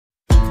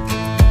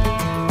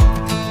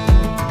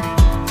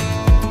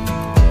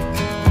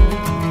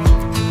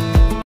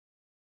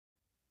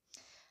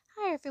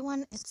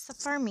everyone, it's the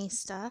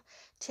Farmista.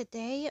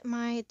 Today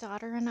my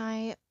daughter and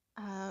I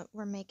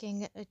were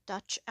making a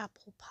Dutch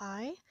apple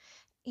pie,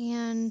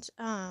 and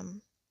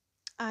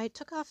I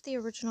took off the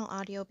original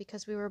audio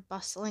because we were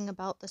bustling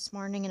about this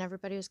morning and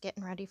everybody was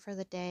getting ready for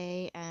the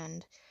day,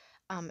 and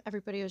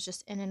everybody was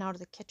just in and out of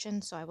the kitchen,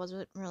 so I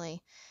wasn't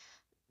really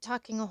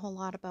talking a whole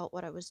lot about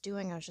what I was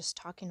doing. I was just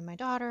talking to my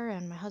daughter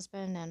and my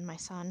husband and my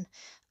son.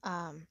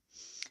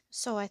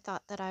 So I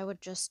thought that I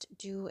would just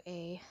do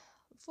a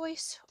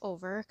voice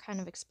over kind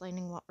of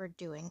explaining what we're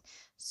doing.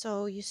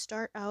 So you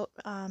start out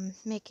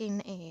making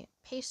a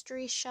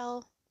pastry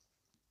shell,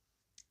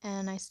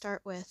 and I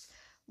start with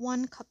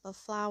 1 cup of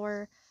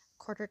flour,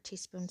 1/4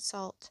 teaspoon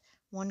salt,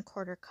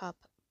 1/4 cup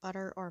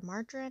butter or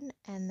margarine,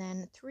 and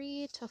then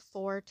 3 to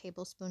 4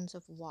 tablespoons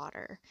of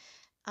water.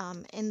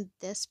 In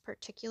this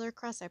particular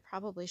crust, I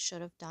probably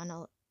should have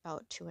done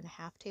about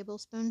 2.5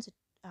 tablespoons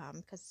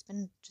because it's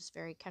been just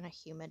very kind of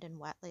humid and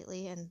wet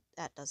lately, and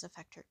that does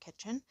affect your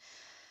kitchen.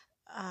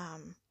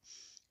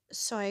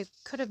 So I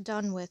could have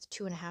done with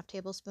 2.5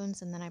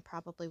 tablespoons, and then I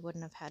probably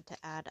wouldn't have had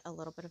to add a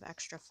little bit of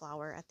extra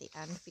flour at the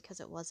end because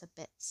it was a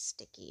bit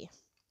sticky.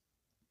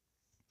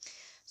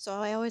 So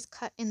I always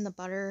cut in the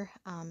butter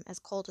as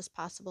cold as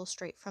possible,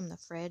 straight from the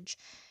fridge.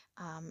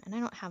 And I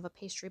don't have a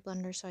pastry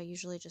blender, so I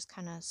usually just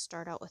kind of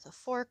start out with a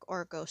fork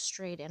or go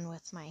straight in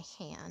with my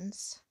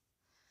hands.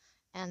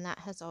 And that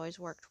has always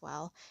worked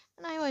well.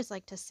 And I always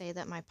like to say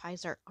that my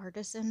pies are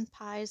artisan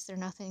pies. They're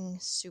nothing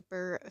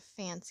super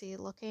fancy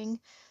looking.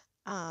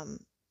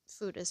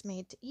 Food is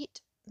made to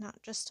eat,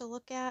 not just to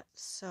look at.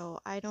 So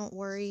I don't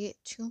worry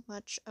too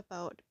much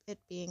about it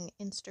being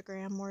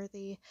Instagram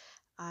worthy.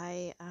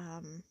 I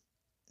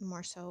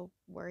more so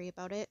worry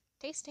about it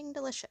tasting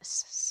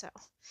delicious. So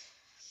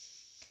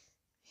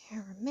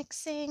here we're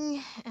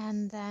mixing,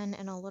 and then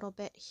in a little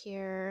bit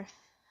here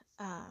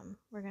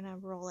we're gonna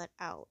roll it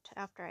out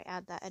after I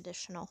add that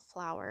additional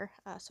flour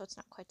so it's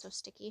not quite so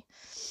sticky.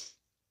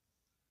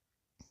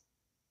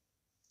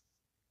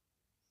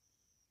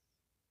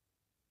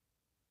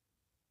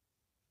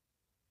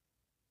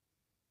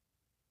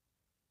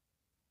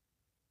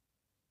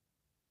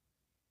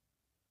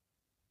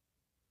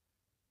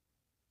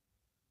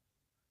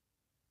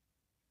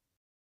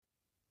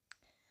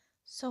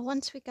 So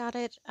once we got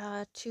it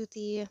to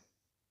the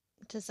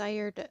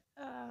desired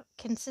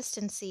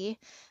consistency,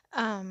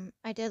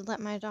 I did let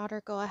my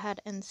daughter go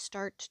ahead and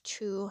start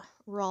to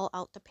roll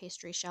out the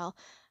pastry shell.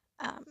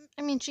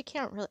 I mean, she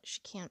can't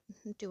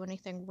do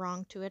anything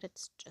wrong to it.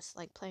 It's just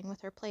like playing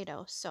with her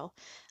Play-Doh. So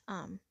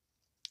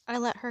I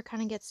let her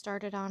kind of get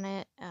started on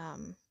it,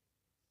 and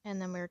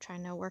then we were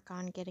trying to work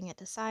on getting it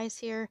to size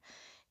here.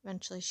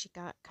 Eventually she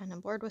got kind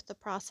of bored with the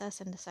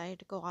process and decided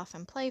to go off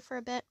and play for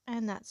a bit,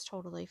 and that's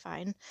totally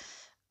fine.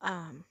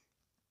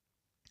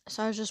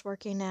 So I was just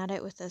working at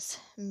it with this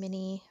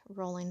mini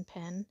rolling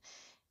pin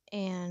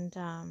and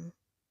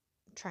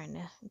trying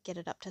to get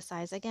it up to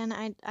size. Again,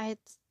 I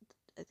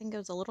think it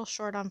was a little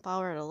short on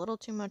flour, a little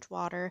too much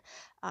water,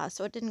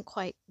 so it didn't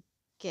quite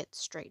get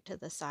straight to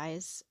the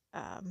size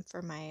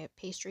for my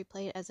pastry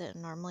plate as it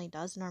normally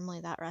does. Normally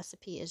that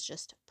recipe is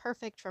just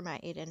perfect for my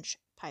 8-inch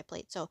pie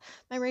plate. So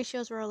my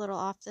ratios were a little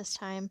off this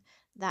time.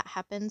 That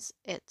happens.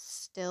 It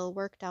still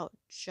worked out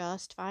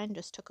just fine,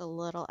 just took a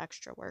little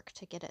extra work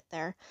to get it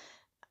there.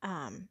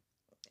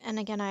 And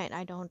again,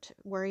 I don't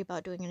worry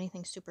about doing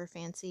anything super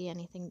fancy,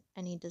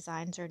 any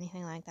designs or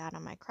anything like that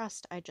on my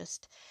crust. I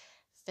just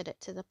fit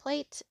it to the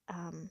plate,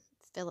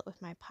 fill it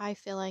with my pie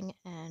filling,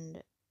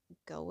 and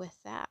go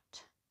with that.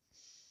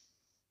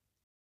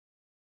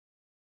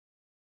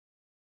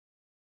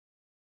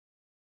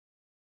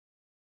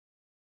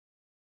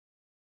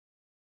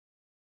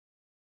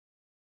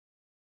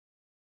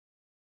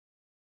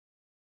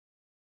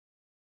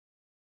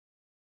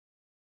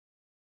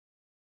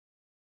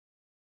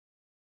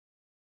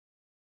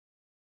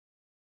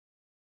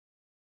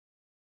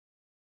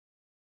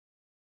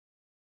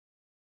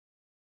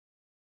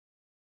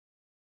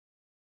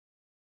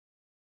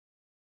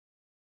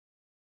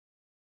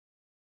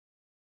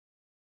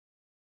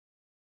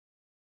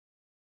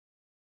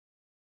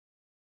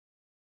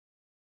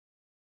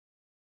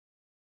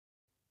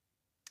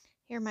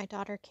 Here, my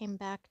daughter came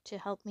back to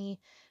help me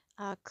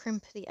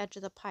crimp the edge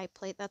of the pie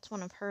plate. That's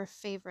one of her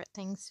favorite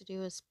things to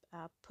do, is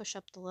push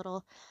up the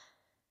little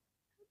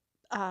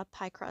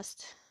pie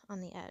crust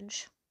on the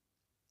edge.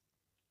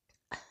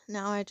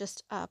 Now I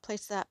just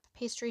placed that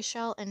pastry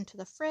shell into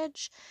the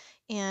fridge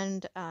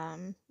and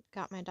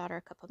got my daughter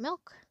a cup of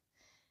milk.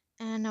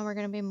 And now we're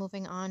going to be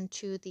moving on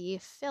to the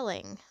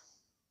filling.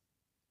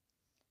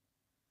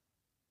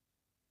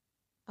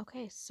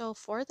 Okay, so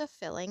for the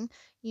filling,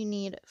 you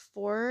need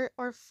 4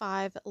 or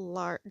 5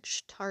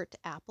 large tart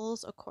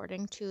apples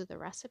according to the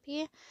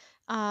recipe.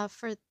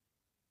 For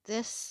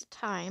this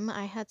time,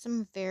 I had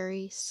some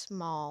very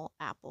small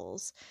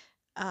apples.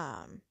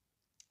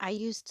 I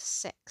used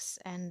 6,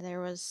 and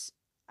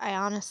I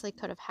honestly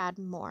could have had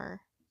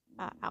more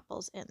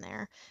apples in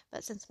there,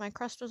 but since my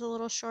crust was a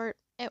little short,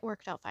 it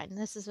worked out fine.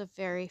 This is a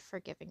very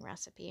forgiving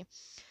recipe.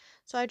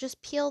 So I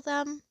just peel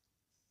them,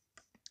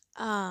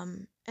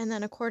 And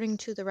then according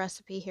to the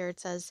recipe here, it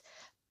says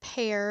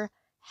pare,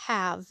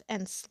 halve,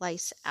 and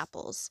slice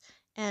apples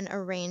and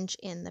arrange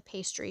in the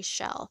pastry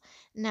shell.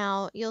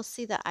 Now, you'll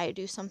see that I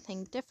do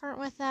something different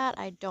with that.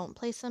 I don't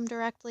place them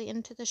directly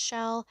into the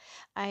shell.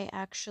 I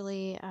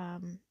actually,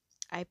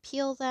 I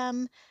peel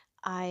them,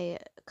 I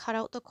cut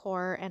out the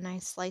core, and I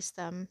slice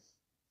them.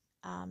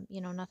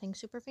 Nothing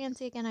super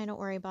fancy. Again, I don't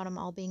worry about them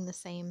all being the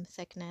same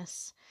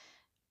thickness.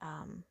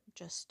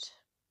 Just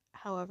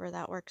however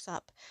that works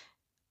up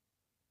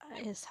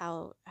is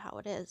how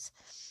it is.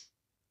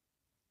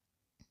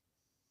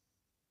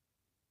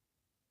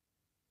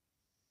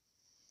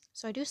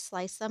 So I do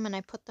slice them and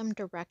I put them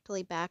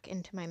directly back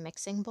into my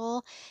mixing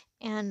bowl,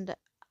 and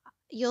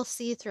you'll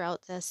see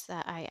throughout this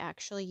that I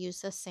actually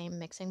use the same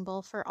mixing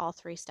bowl for all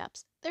 3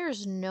 steps.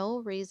 There's no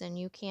reason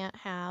you can't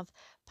have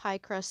pie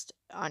crust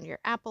on your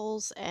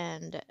apples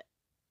and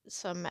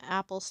some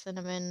apple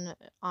cinnamon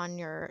on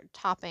your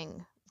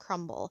topping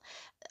crumble.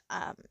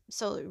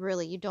 So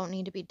really, you don't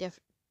need to be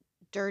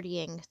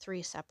dirtying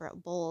 3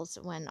 separate bowls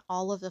when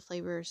all of the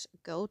flavors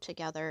go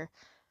together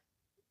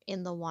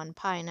in the one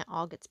pie and it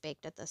all gets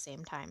baked at the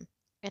same time.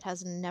 It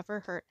has never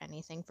hurt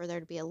anything for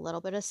there to be a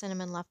little bit of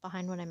cinnamon left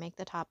behind when I make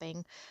the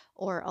topping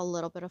or a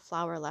little bit of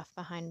flour left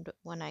behind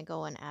when I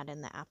go and add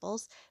in the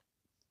apples.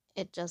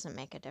 It doesn't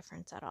make a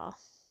difference at all.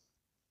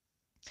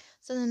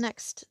 So the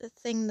next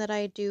thing that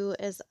I do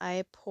is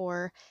I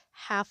pour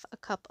half a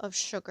cup of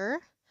sugar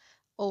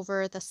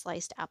over the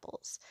sliced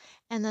apples.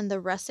 And then the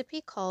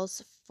recipe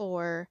calls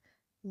for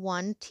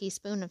 1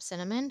 teaspoon of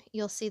cinnamon.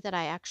 You'll see that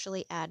I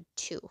actually add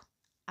 2.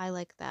 I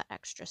like that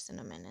extra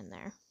cinnamon in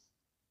there.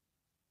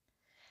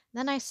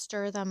 Then I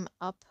stir them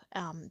up.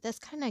 This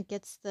kind of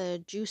gets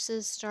the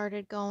juices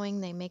started going.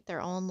 They make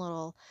their own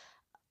little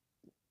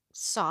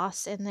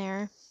sauce in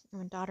there.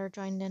 My daughter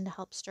joined in to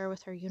help stir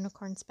with her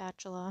unicorn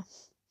spatula.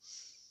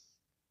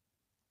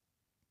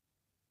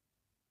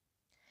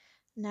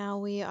 Now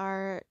we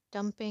are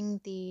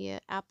dumping the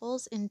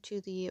apples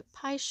into the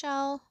pie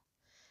shell.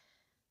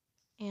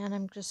 And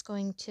I'm just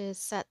going to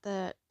set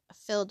the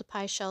filled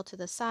pie shell to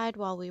the side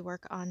while we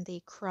work on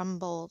the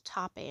crumble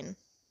topping.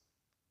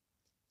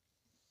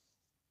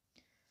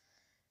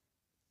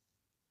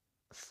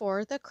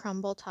 For the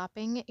crumble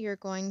topping, you're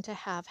going to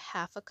have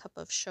half a cup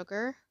of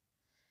sugar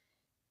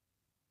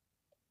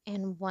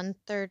and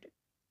 1/3,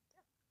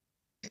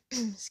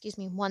 excuse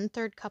me,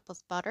 1/3 cup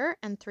of butter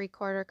and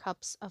 3/4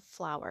 cups of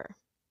flour,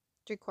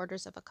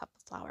 3/4 of a cup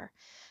of flour.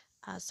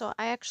 So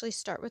I actually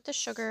start with the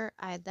sugar,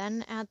 I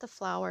then add the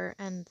flour,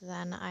 and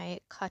then I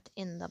cut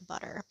in the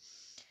butter.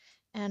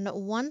 And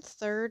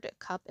 1/3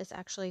 cup is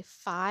actually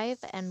 5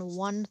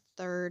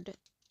 1/3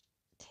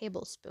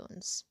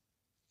 tablespoons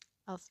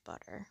of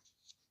butter.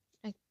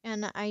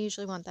 And I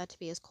usually want that to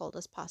be as cold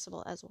as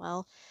possible as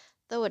well,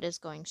 though it is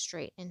going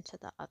straight into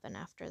the oven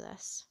after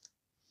this.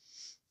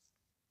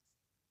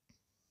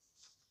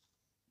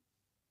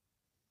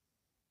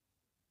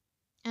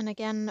 And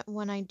again,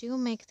 when I do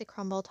make the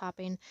crumble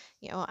topping,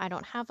 I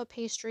don't have a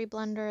pastry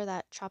blender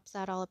that chops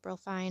that all up real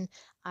fine.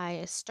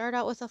 I start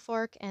out with a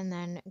fork and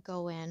then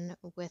go in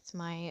with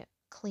my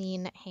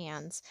clean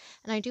hands.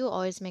 And I do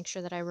always make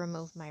sure that I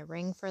remove my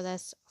ring for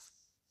this.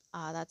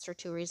 That's for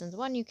 2 reasons.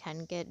 One, you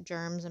can get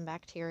germs and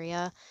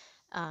bacteria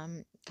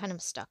kind of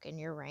stuck in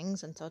your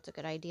rings, and so it's a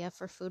good idea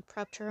for food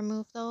prep to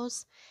remove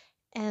those.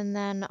 And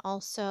then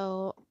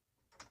also,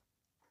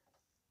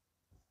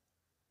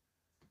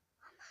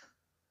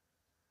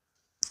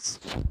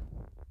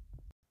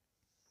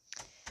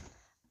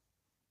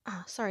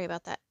 sorry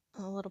about that,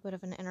 a little bit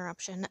of an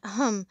interruption.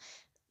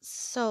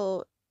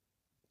 So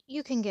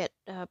you can get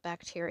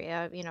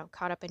bacteria,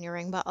 caught up in your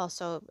ring, but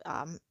also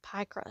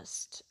pie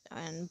crust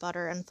and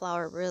butter and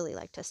flour really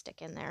like to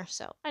stick in there.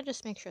 So I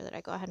just make sure that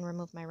I go ahead and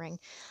remove my ring.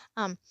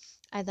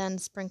 I then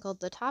sprinkled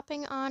the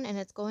topping on, and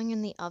it's going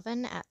in the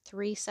oven at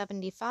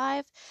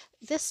 375.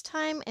 This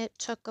time it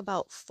took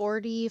about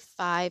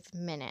 45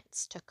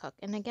 minutes to cook.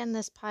 And again,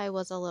 this pie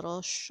was a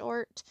little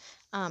short.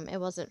 It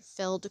wasn't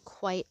filled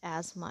quite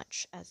as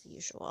much as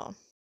usual.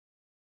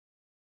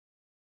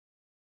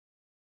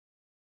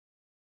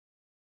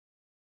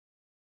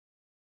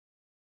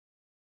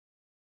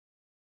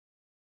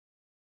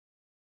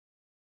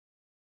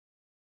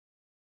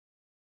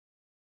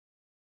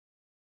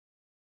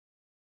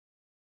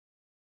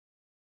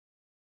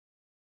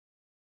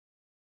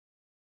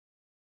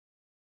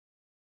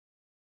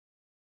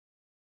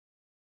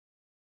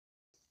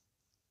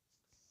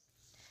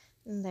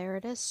 And there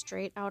it is,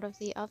 straight out of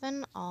the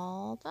oven,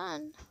 all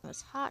done. It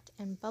was hot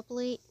and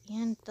bubbly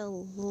and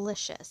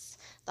delicious.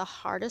 The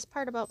hardest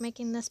part about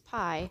making this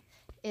pie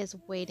is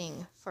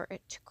waiting for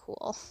it to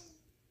cool.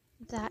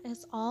 That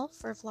is all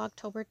for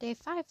Vlogtober Day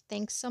 5.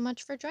 Thanks so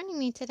much for joining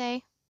me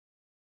today.